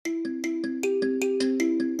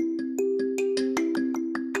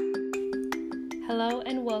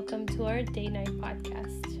and welcome to our Day Night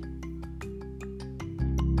Podcast.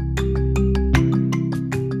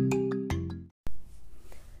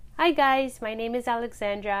 Hi guys, my name is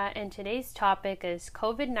Alexandra and today's topic is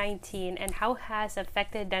COVID-19 and how it has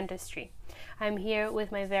affected dentistry. I'm here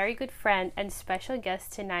with my very good friend and special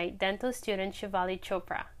guest tonight, dental student Shivali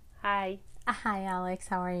Chopra. Hi. Hi Alex,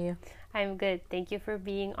 how are you? I'm good. Thank you for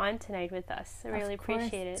being on tonight with us. I really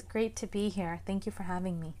appreciate it. It's great to be here. Thank you for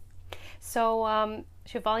having me. So,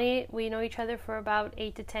 Shivali, we know each other for about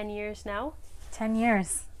 8 to 10 years now. 10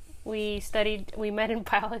 years. We met in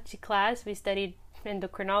biology class. We studied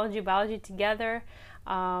endocrinology, biology together.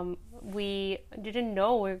 We didn't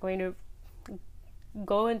know we were going to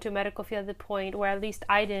go into medical field at the point, or at least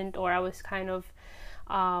I didn't, or I was kind of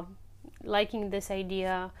liking this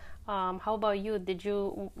idea. How about you? Did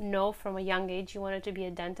you know from a young age you wanted to be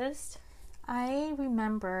a dentist? I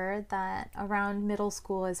remember that around middle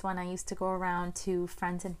school is when I used to go around to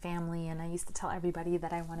friends and family, and I used to tell everybody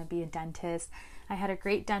that I want to be a dentist. I had a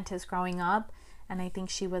great dentist growing up, and I think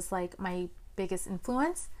she was like my biggest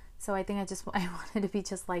influence. So I think I wanted to be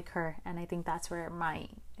just like her, and I think that's where my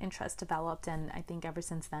interest developed. And I think ever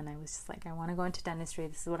since then I was just like, I want to go into dentistry.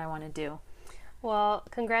 This is what I want to do. Well,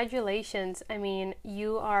 congratulations. I mean,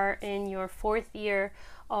 you are in your 4th year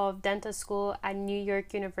of dental school at New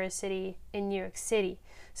York University in New York City.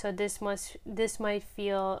 So this might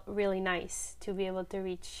feel really nice to be able to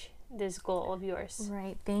reach this goal of yours.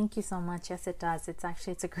 Right. Thank you so much. Yes, it does.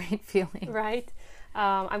 It's a great feeling. Right.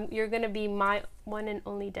 You're going to be my one and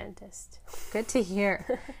only dentist. Good to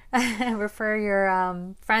hear. Refer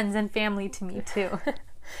your friends and family to me too.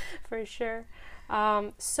 For sure.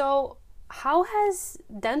 So how has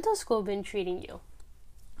dental school been treating you?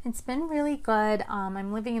 It's been really good.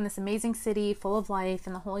 I'm living in this amazing city full of life,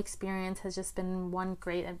 and the whole experience has just been one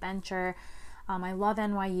great adventure. I love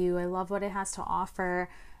NYU. I love what it has to offer.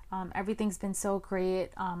 Everything's been so great.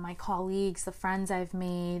 My colleagues, the friends I've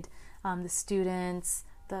made, the students,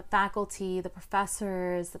 the faculty, the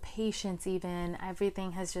professors, the patients even,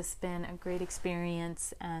 everything has just been a great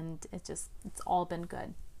experience, and it's all been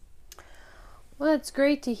good. Well, it's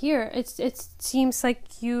great to hear. It seems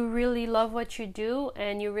like you really love what you do,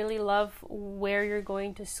 and you really love where you're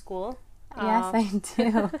going to school. Yes, I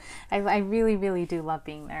do. I really, really do love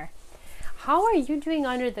being there. How are you doing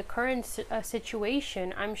under the current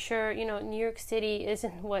situation? I'm sure, New York City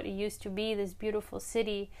isn't what it used to be, this beautiful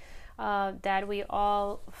city that we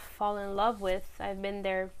all fall in love with. I've been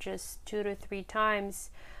there just 2 to 3 times,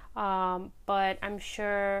 but I'm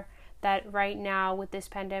sure that right now with this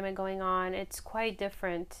pandemic going on, it's quite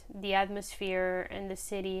different, the atmosphere and the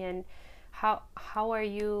city. And how are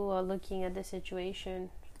you looking at the situation?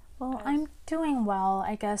 Well, I'm doing well,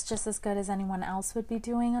 I guess, just as good as anyone else would be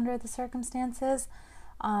doing under the circumstances.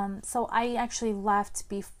 So I actually left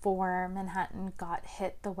before Manhattan got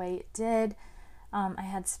hit the way it did. I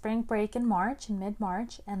had spring break in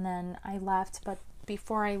mid-March, and then I left. But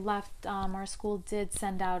before I left, our school did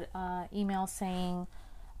send out email saying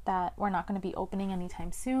that we're not going to be opening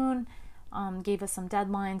anytime soon, gave us some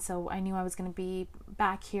deadlines, so I knew I was going to be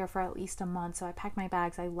back here for at least a month. So I packed my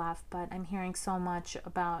bags, I left. But I'm hearing so much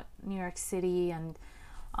about New York City and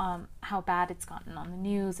how bad it's gotten on the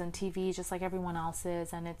news and TV, just like everyone else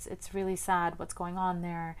is, and it's really sad what's going on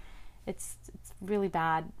there. It's really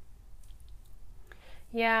bad.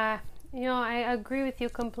 Yeah, I agree with you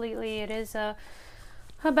completely. It is a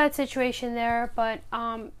bad situation there, but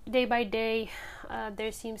day by day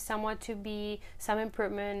there seems somewhat to be some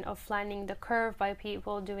improvement of flattening the curve by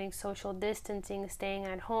people doing social distancing, staying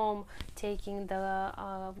at home, taking the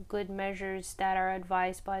good measures that are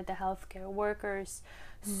advised by the healthcare workers.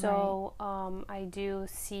 Right. So I do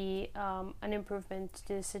see an improvement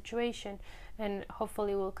to the situation, and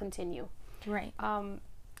hopefully will continue. Right.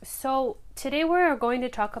 So today we're going to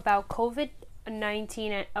talk about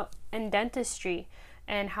COVID-19 and dentistry,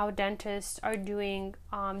 and how dentists are doing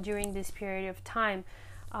during this period of time.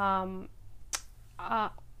 How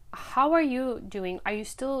are you doing? Are you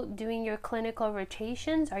still doing your clinical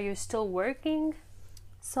rotations? Are you still working?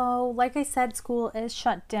 So, like I said, school is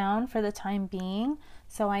shut down for the time being.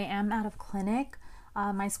 So I am out of clinic.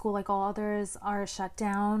 My school, like all others, are shut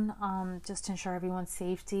down just to ensure everyone's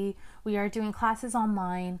safety. We are doing classes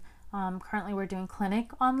online. Currently, we're doing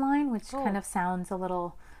clinic online, which kind of sounds a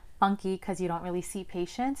little funky because you don't really see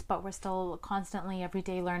patients, but we're still constantly every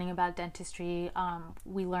day learning about dentistry.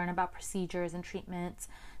 We learn about procedures and treatments.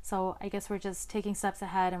 So I guess we're just taking steps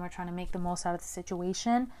ahead, and we're trying to make the most out of the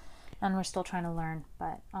situation, and we're still trying to learn.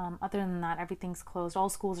 But other than that, everything's closed. All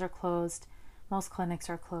schools are closed. Most clinics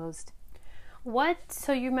are closed.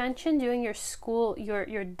 So you mentioned doing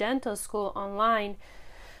your dental school online.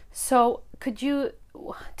 So could you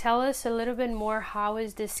tell us a little bit more, how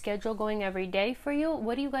is this schedule going every day for you?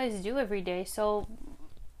 What do you guys do every day? So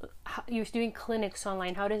you're doing clinics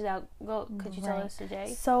online. How does that go? Could you tell us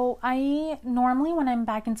today? So I normally, when I'm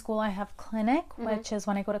back in school, I have clinic, which is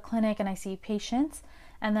when I go to clinic and I see patients.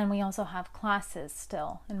 And then we also have classes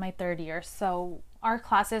still in my third year. So our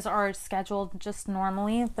classes are scheduled just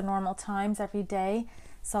normally, the normal times every day.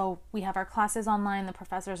 So we have our classes online. The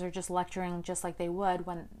professors are just lecturing just like they would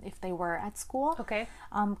if they were at school. Okay.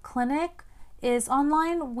 Clinic is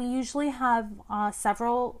online. We usually have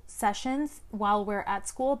several sessions while we're at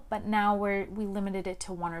school, but now we limited it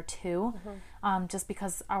to 1 or 2, just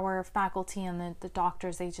because our faculty and the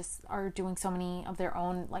doctors, they just are doing so many of their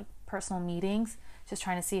own like personal meetings, just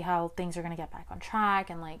trying to see how things are going to get back on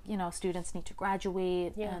track, and like, you know, students need to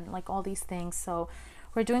graduate and like all these things. So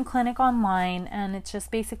we're doing clinic online, and it's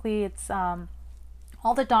just basically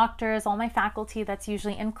all the doctors, all my faculty that's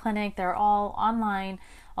usually in clinic, they're all online.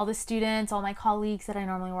 All the students, all my colleagues that I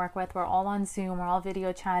normally work with, we're all on Zoom, we're all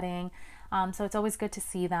video chatting. So it's always good to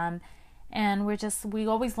see them. And we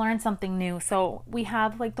always learn something new. So we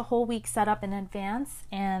have like the whole week set up in advance,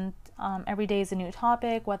 and every day is a new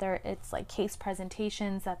topic, whether it's like case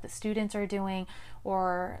presentations that the students are doing,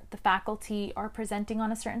 or the faculty are presenting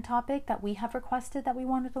on a certain topic that we have requested that we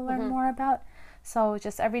wanted to learn more about. So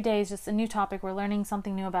just every day is just a new topic. We're learning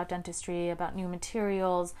something new about dentistry, about new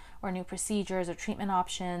materials or new procedures or treatment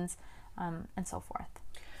options, and so forth.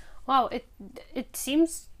 Wow, it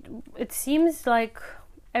seems like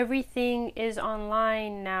everything is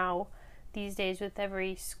online now these days, with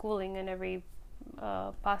every schooling and every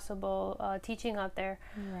possible teaching out there.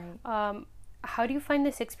 Right. How do you find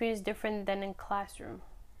this experience different than in classroom?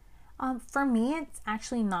 For me, it's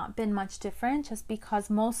actually not been much different, just because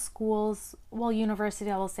most schools, well, university,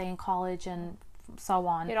 I will say, in college and so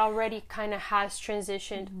on, it already kind of has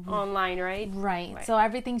transitioned online, right? Right. So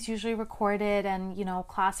everything's usually recorded, and, you know,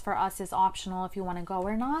 class for us is optional if you want to go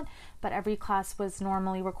or not, but every class was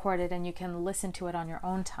normally recorded, and you can listen to it on your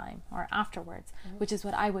own time or afterwards, which is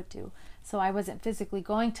what I would do. So I wasn't physically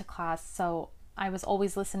going to class, so I was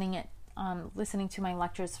always listening to my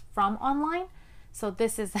lectures from online. So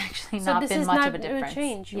this is actually not been much of a difference.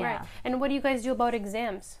 Change, yeah. Right. And what do you guys do about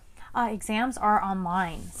exams? Exams are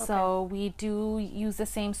online. Okay. So we do use the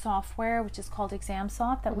same software, which is called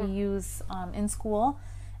ExamSoft, that we use in school.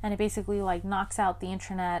 And it basically like knocks out the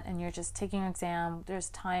internet, and you're just taking your exam. There's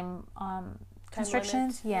time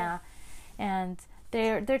constrictions. Yeah. And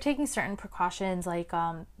they're taking certain precautions, like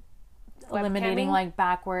eliminating like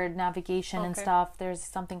backward navigation and stuff. There's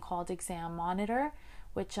something called Exam Monitor,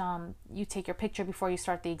 which you take your picture before you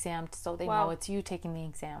start the exam, so they know it's you taking the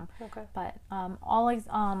exam. Okay. But all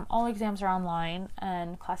exams are online,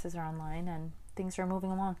 and classes are online, and things are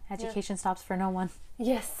moving along. Education stops for no one.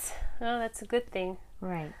 Yes. Oh, that's a good thing.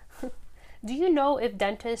 Right. Do you know if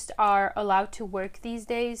dentists are allowed to work these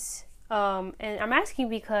days? And I'm asking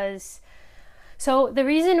because, so the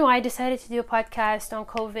reason why I decided to do a podcast on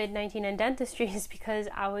COVID-19 and dentistry is because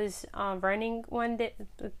I was running one day,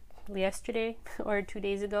 yesterday or 2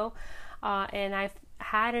 days ago, and I've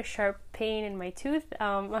had a sharp pain in my tooth,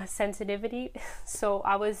 sensitivity. So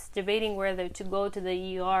I was debating whether to go to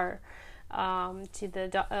the ER, to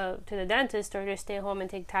the dentist, or just stay home and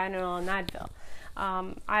take Tylenol and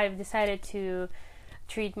Advil. I've decided to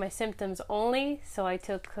treat my symptoms only, so I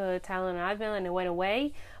took Tylenol and Advil, and it went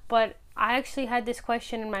away. But I actually had this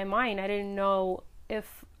question in my mind. I didn't know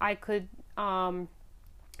if I could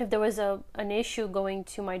if there was an issue going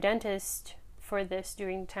to my dentist for this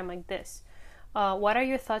during a time like this. What are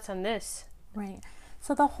your thoughts on this? Right.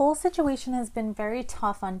 So the whole situation has been very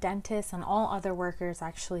tough on dentists and all other workers,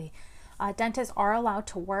 actually. Dentists are allowed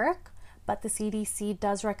to work, but the CDC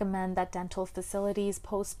does recommend that dental facilities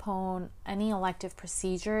postpone any elective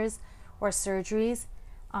procedures or surgeries,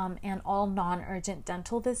 and all non-urgent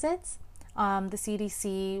dental visits. The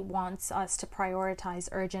CDC wants us to prioritize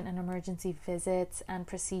urgent and emergency visits and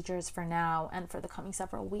procedures for now and for the coming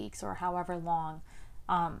several weeks, or however long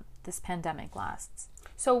this pandemic lasts.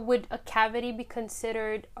 So would a cavity be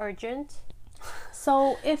considered urgent?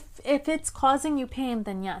 So if it's causing you pain,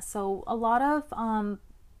 then yes. So a lot of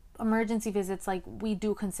emergency visits, like, we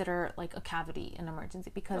do consider like a cavity an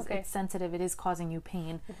emergency, because it's sensitive, it is causing you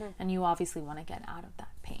pain, and you obviously want to get out of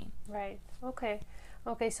that pain. Right. Okay.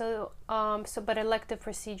 Okay, but elective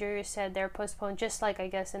procedure, you said they're postponed, just like I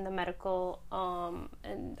guess in the medical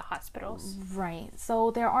and hospitals. Right. So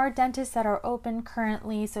there are dentists that are open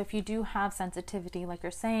currently. So if you do have sensitivity, like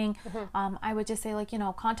you're saying, I would just say, like,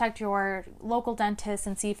 contact your local dentist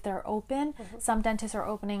and see if they're open. Some dentists are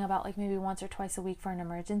opening about like maybe once or twice a week for an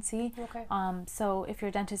emergency. Okay. So if your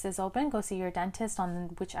dentist is open, go see your dentist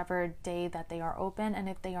on whichever day that they are open. And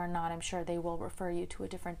if they are not, I'm sure they will refer you to a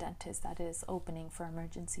different dentist that is opening for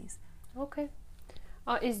emergencies. Okay.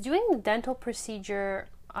 Is doing the dental procedure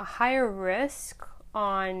a higher risk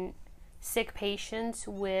on sick patients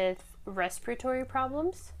with respiratory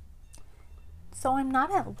problems? So I'm not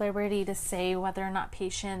at liberty to say whether or not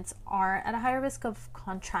patients are at a higher risk of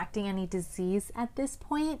contracting any disease at this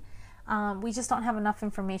point. We just don't have enough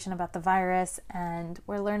information about the virus, and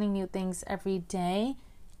we're learning new things every day.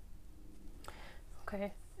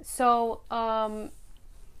 Okay. So,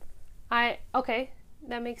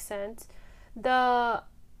 that makes sense.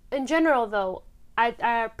 In general, though,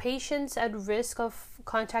 are patients at risk of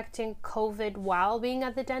contracting COVID while being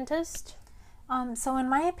at the dentist? So in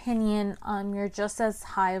my opinion, you're just as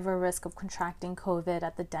high of a risk of contracting COVID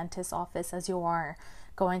at the dentist's office as you are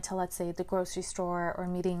going to, let's say, the grocery store or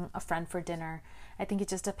meeting a friend for dinner. I think it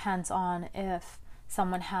just depends on if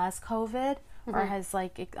someone has COVID or has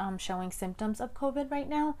showing symptoms of COVID right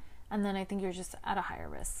now. And then I think you're just at a higher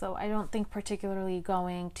risk. So I don't think particularly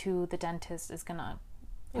going to the dentist is going to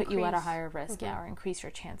put you at a higher risk, or increase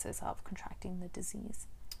your chances of contracting the disease.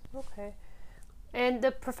 Okay. And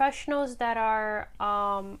the professionals that are,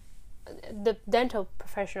 the dental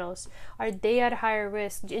professionals, are they at higher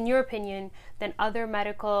risk, in your opinion, than other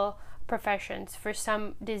medical professions for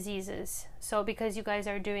some diseases? So because you guys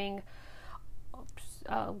are doing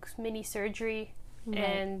mini surgery,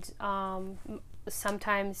 and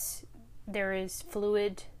sometimes there is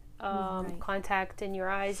fluid contact in your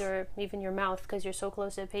eyes or even your mouth because you're so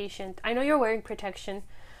close to the patient. I know you're wearing protection.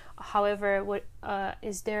 However,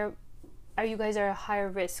 are you guys at a higher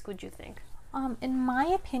risk, would you think? In my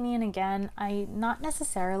opinion, again, not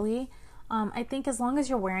necessarily. I think as long as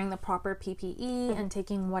you're wearing the proper PPE and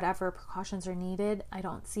taking whatever precautions are needed, I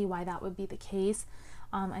don't see why that would be the case.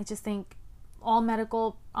 I just think all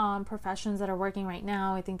medical professions that are working right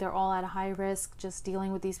now, I think they're all at a high risk just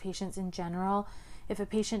dealing with these patients in general. If a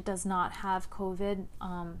patient does not have COVID,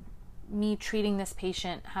 me treating this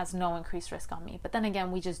patient has no increased risk on me. But then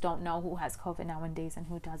again, we just don't know who has COVID nowadays and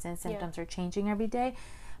who doesn't. Symptoms are changing every day.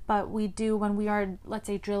 But we do, when we are, let's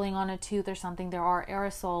say, drilling on a tooth or something, there are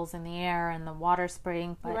aerosols in the air and the water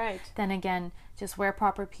spraying. But then again, just wear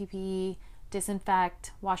proper PPE,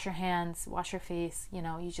 disinfect, wash your hands, wash your face.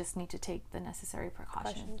 You just need to take the necessary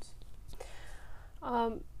precautions.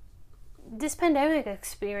 This pandemic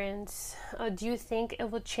experience, do you think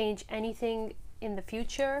it will change anything in the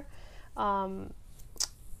future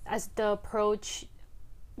as the approach,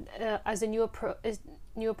 as a new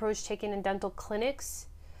approach taken in dental clinics,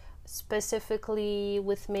 specifically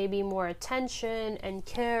with maybe more attention and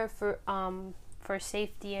care for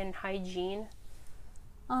safety and hygiene?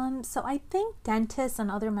 So I think dentists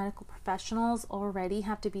and other medical professionals already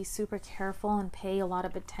have to be super careful and pay a lot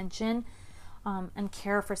of attention and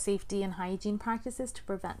care for safety and hygiene practices to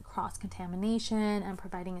prevent cross-contamination and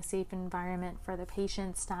providing a safe environment for the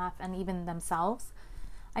patients, staff, and even themselves.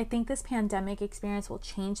 I think this pandemic experience will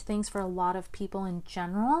change things for a lot of people in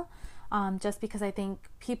general, just because I think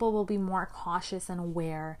people will be more cautious and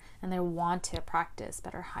aware, and they want to practice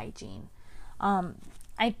better hygiene.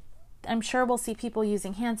 I'm sure we'll see people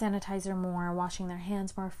using hand sanitizer more, washing their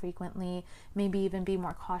hands more frequently, maybe even be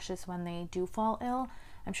more cautious when they do fall ill.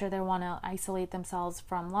 I'm sure they'll want to isolate themselves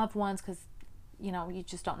from loved ones because, you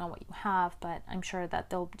just don't know what you have, but I'm sure that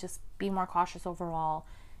they'll just be more cautious overall,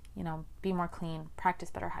 be more clean, practice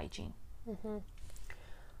better hygiene.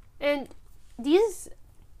 And these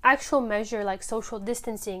actual measure like social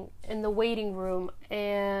distancing in the waiting room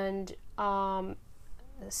and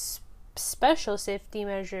special safety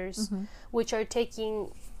measures which are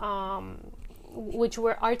taking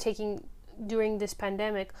during this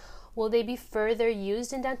pandemic, will they be further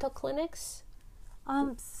used in dental clinics?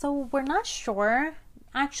 So we're not sure,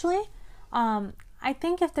 actually. I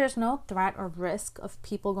think if there's no threat or risk of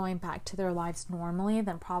people going back to their lives normally,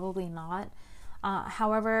 then probably not.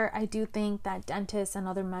 However, I do think that dentists and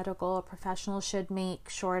other medical professionals should make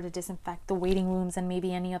sure to disinfect the waiting rooms and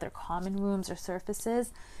maybe any other common rooms or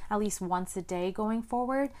surfaces at least once a day going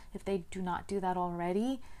forward, if they do not do that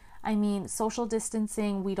already. I mean, social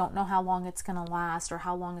distancing, we don't know how long it's going to last or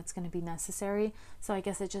how long it's going to be necessary. So I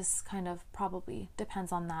guess it just kind of probably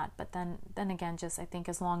depends on that. But then again, just I think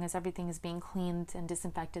as long as everything is being cleaned and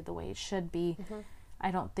disinfected the way it should be,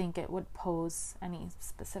 I don't think it would pose any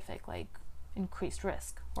specific like increased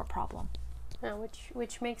risk or problem. Yeah,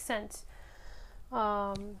 which makes sense.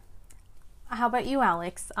 How about you,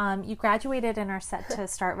 Alex? You graduated and are set to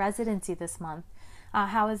start residency this month.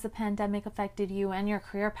 How has the pandemic affected you and your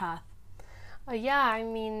career path? Yeah, I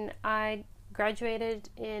mean, I graduated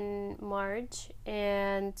in March,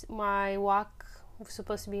 and my walk was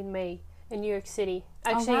supposed to be in May in New York City,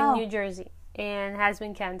 actually in New Jersey, and has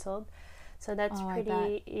been canceled. So that's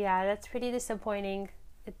that's pretty disappointing.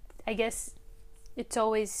 I guess it's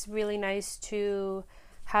always really nice to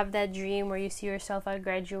have that dream where you see yourself at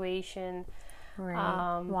graduation.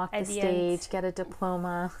 Right. Walk the stage, get a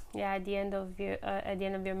diploma. Yeah, at the end of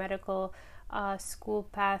your medical school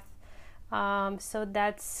path. So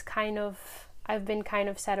that's I've been kind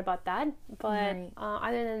of sad about that. But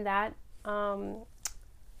other than that,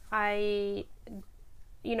 I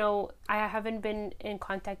haven't been in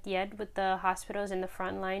contact yet with the hospitals in the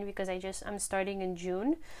front line because I'm starting in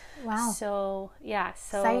June. Wow. So yeah,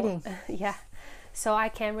 exciting. Yeah. So I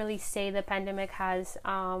can't really say the pandemic has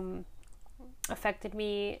affected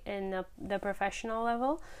me in the professional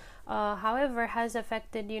level. However, has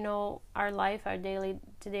affected our life, our daily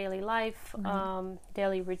life,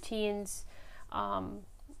 daily routines,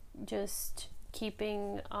 just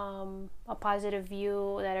keeping a positive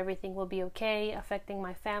view that everything will be okay, affecting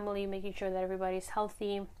my family, making sure that everybody's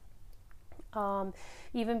healthy,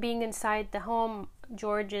 even being inside the home.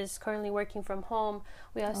 George is currently working from home.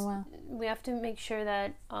 We have to make sure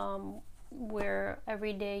that we're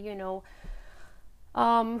every day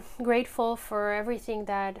grateful for everything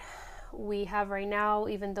that we have right now,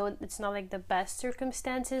 even though it's not like the best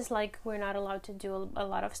circumstances, like we're not allowed to do a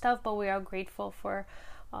lot of stuff, but we are grateful for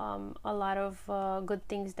a lot of good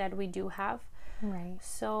things that we do have. Right.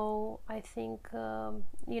 So I think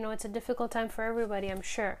it's a difficult time for everybody, I'm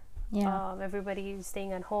sure. Yeah. Everybody is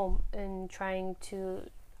staying at home and trying to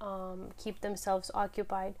keep themselves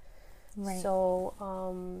occupied. Right. So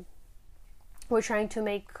we're trying to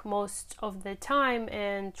make most of the time,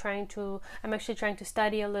 and I'm actually trying to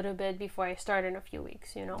study a little bit before I start in a few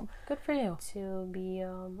weeks, Good for you.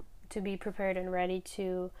 To be prepared and ready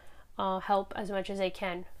to help as much as I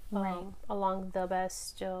can along the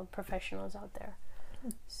best professionals out there.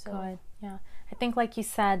 So good. Yeah. I think like you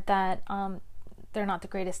said that they're not the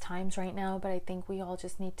greatest times right now, but I think we all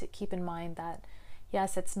just need to keep in mind that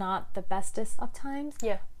yes, it's not the bestest of times.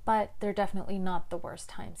 Yeah. But they're definitely not the worst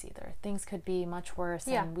times either. Things could be much worse,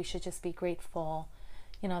 and we should just be grateful,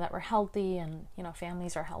 that we're healthy, and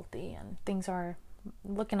families are healthy, and things are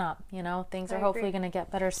looking up. Things are hopefully going to get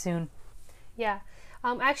better soon. Yeah.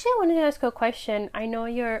 Actually, I wanted to ask a question. I know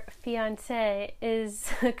your fiance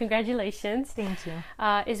is congratulations. Thank you.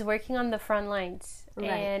 Is working on the front lines,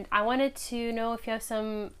 and I wanted to know if you have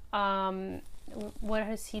some. What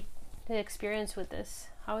has he experience with this?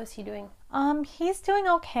 How is he doing? He's doing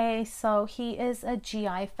okay. So he is a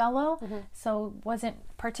GI fellow, so wasn't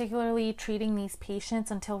particularly treating these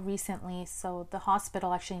patients until recently. So the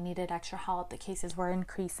hospital actually needed extra help. The cases were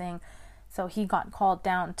increasing. So he got called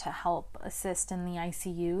down to help assist in the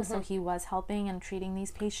ICU. So he was helping and treating these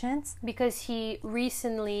patients. Because he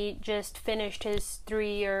recently just finished his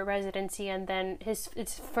 3-year residency and then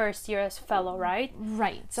it's first year as fellow, right?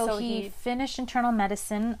 Right. So he finished internal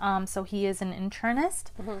medicine. So he is an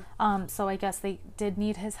internist. So I guess they did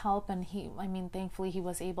need his help, and thankfully he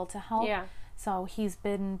was able to help. Yeah. So he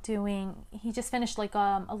just finished like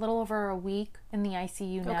a little over a week in the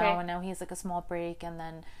ICU now, and now he has like a small break, and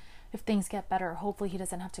then if things get better, hopefully he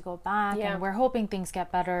doesn't have to go back. And we're hoping things get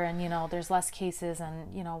better, and there's less cases,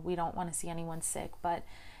 and we don't want to see anyone sick, but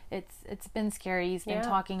it's been scary. He's been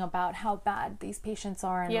talking about how bad these patients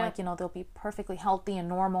are, and they'll be perfectly healthy and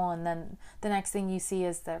normal, and then the next thing you see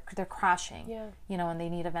is they're crashing, and they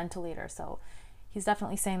need a ventilator. So he's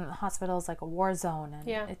definitely saying that the hospital is like a war zone,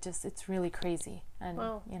 and it's really crazy, and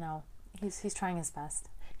he's trying his best.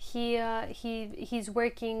 He's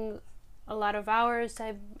working a lot of hours,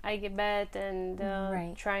 I bet,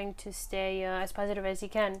 and trying to stay as positive as he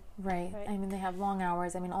can. Right. They have long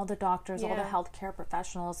hours. All the doctors, all the healthcare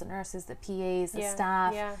professionals, the nurses, the PAs, the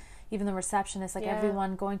staff, even the receptionists,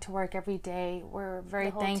 everyone going to work every day. We're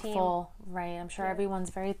very thankful. Right. I'm sure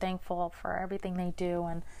everyone's very thankful for everything they do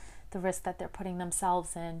and the risk that they're putting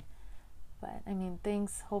themselves in. But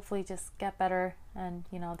things hopefully just get better, and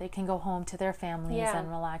they can go home to their families and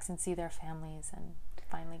relax and see their families and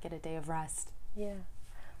finally get a day of rest. Yeah.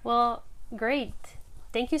 Well, great.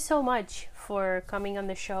 Thank you so much for coming on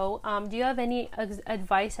the show. Do you have any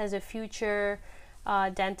advice as a future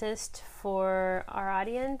dentist for our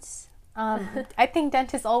audience? I think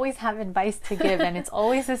dentists always have advice to give, and it's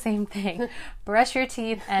always the same thing: brush your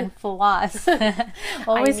teeth and floss.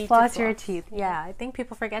 Always need to floss your floss. teeth. Yeah, I think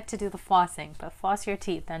people forget to do the flossing, but floss your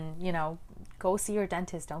teeth and, go see your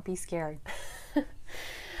dentist. Don't be scared.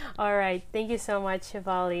 All right. Thank you so much,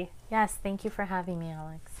 Shivali. Yes, thank you for having me,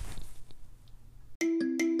 Alex.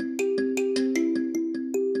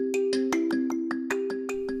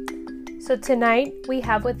 So tonight we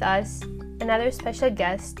have with us another special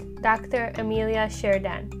guest, Dr. Amalia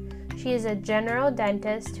Serdean. She is a general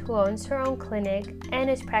dentist who owns her own clinic and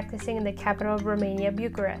is practicing in the capital of Romania,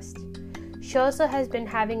 Bucharest. She also has been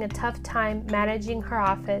having a tough time managing her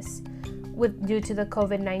office due to the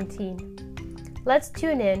COVID-19. Let's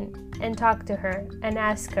tune in and talk to her and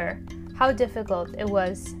ask her how difficult it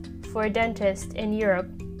was for a dentist in Europe,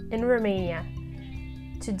 in Romania,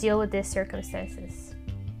 to deal with these circumstances.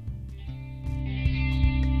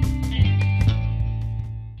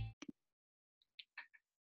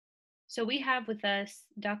 So we have with us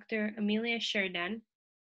Dr. Amalia Serdean.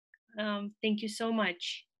 Thank you so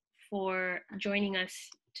much for joining us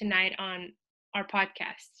tonight on our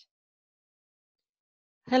podcast.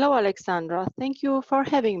 Hello, Alexandra. Thank you for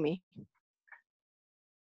having me.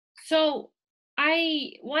 So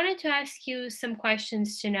I wanted to ask you some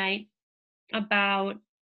questions tonight about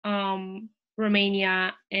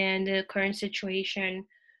Romania and the current situation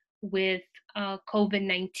with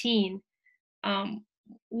COVID-19. Um,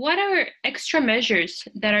 what are extra measures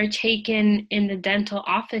that are taken in the dental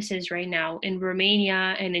offices right now in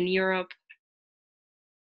Romania and in Europe?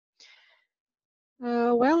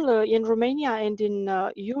 In Romania and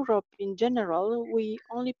in Europe in general, we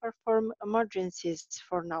only perform emergencies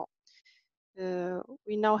for now.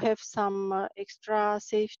 We now have some extra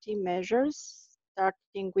safety measures,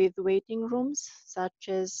 starting with waiting rooms, such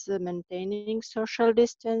as maintaining social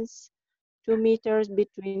distance, 2 meters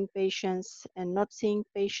between patients, and not seeing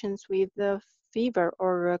patients with fever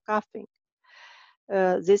or coughing.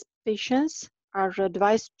 These patients are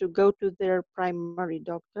advised to go to their primary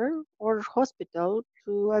doctor or hospital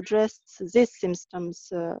to address these symptoms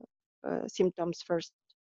first.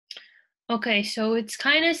 Okay, so it's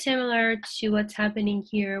kind of similar to what's happening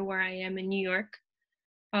here where I am in New York.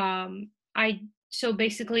 I so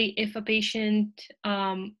basically, if a patient,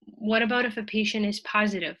 what about if a patient is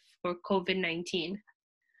positive for COVID-19?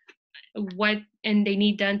 What and they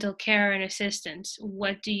need dental care and assistance?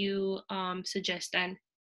 What do you suggest then?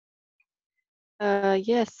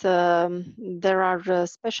 Yes, there are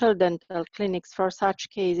special dental clinics for such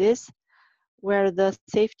cases where the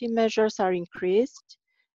safety measures are increased.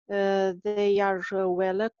 They are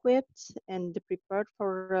well equipped and prepared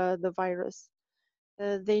for the virus.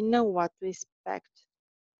 They know what to expect.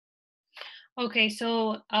 Okay,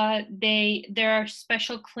 so there are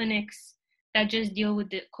special clinics that just deal with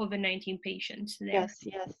the COVID-19 patients there.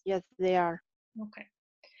 Yes, they are. Okay.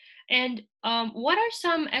 And what are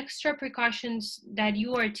some extra precautions that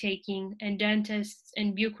you are taking and dentists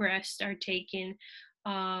in Bucharest are taking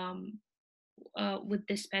um, with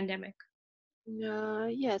this pandemic?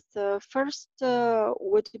 Yes, first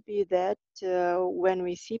would be that when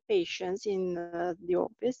we see patients in the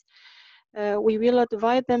office, we will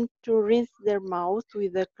advise them to rinse their mouth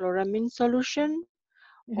with a chloramine solution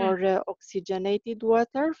Mm-hmm. or oxygenated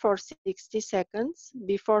water for 60 seconds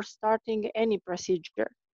before starting any procedure.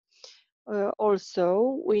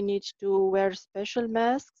 Also, we need to wear special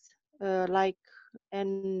masks like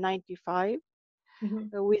N95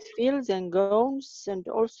 Mm-hmm. with fields and gowns and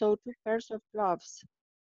also 2 pairs of gloves.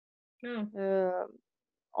 Oh, Uh,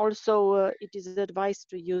 Also, it is advised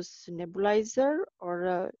to use nebulizer or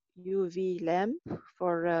a UV lamp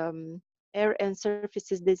for air and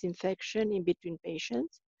surfaces disinfection in between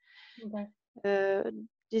patients. okay. Uh,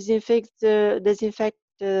 disinfect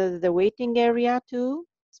the waiting area too.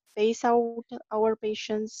 Space out our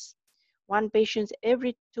patients, one patient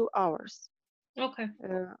every 2 hours. Okay.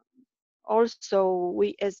 Uh, Also,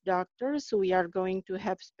 we as doctors, we are going to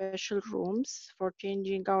have special rooms for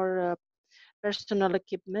changing our personal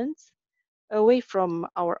equipment away from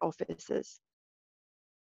our offices.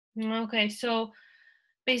 Okay. So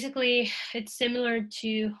basically, it's similar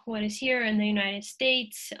to what is here in the United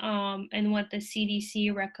States and what the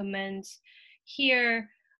CDC recommends here.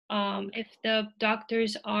 If the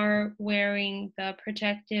doctors are wearing the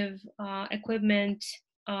protective equipment,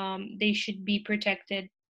 they should be protected,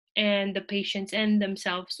 and the patients and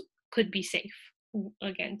themselves could be safe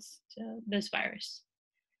against this virus.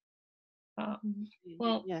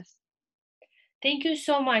 Well, Yes. thank you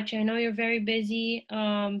so much. I know you're very busy.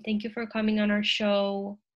 Thank you for coming on our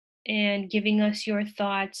show. and giving us your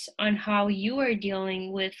thoughts on how you are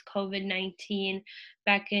dealing with COVID-19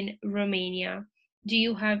 back in Romania. Do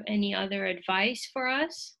you have any other advice for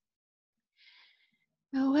us?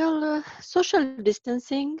 Social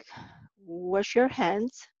distancing, wash your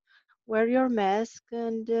hands, wear your mask,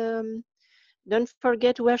 and don't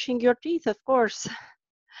forget washing your teeth, of course.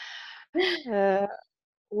 Uh,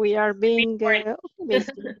 we are being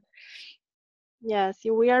optimistic. Yes,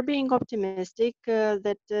 we are being optimistic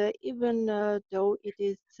that even though it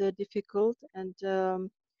is difficult and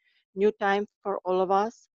new time for all of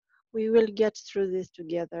us, we will get through this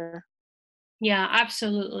together. Yeah,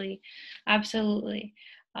 absolutely. Absolutely.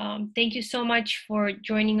 Thank you so much for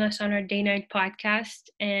joining us on our day night podcast,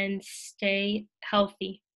 and stay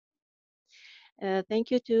healthy.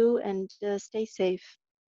 Thank you too, and stay safe.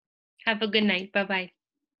 Have a good night. Bye bye.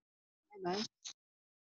 Bye bye.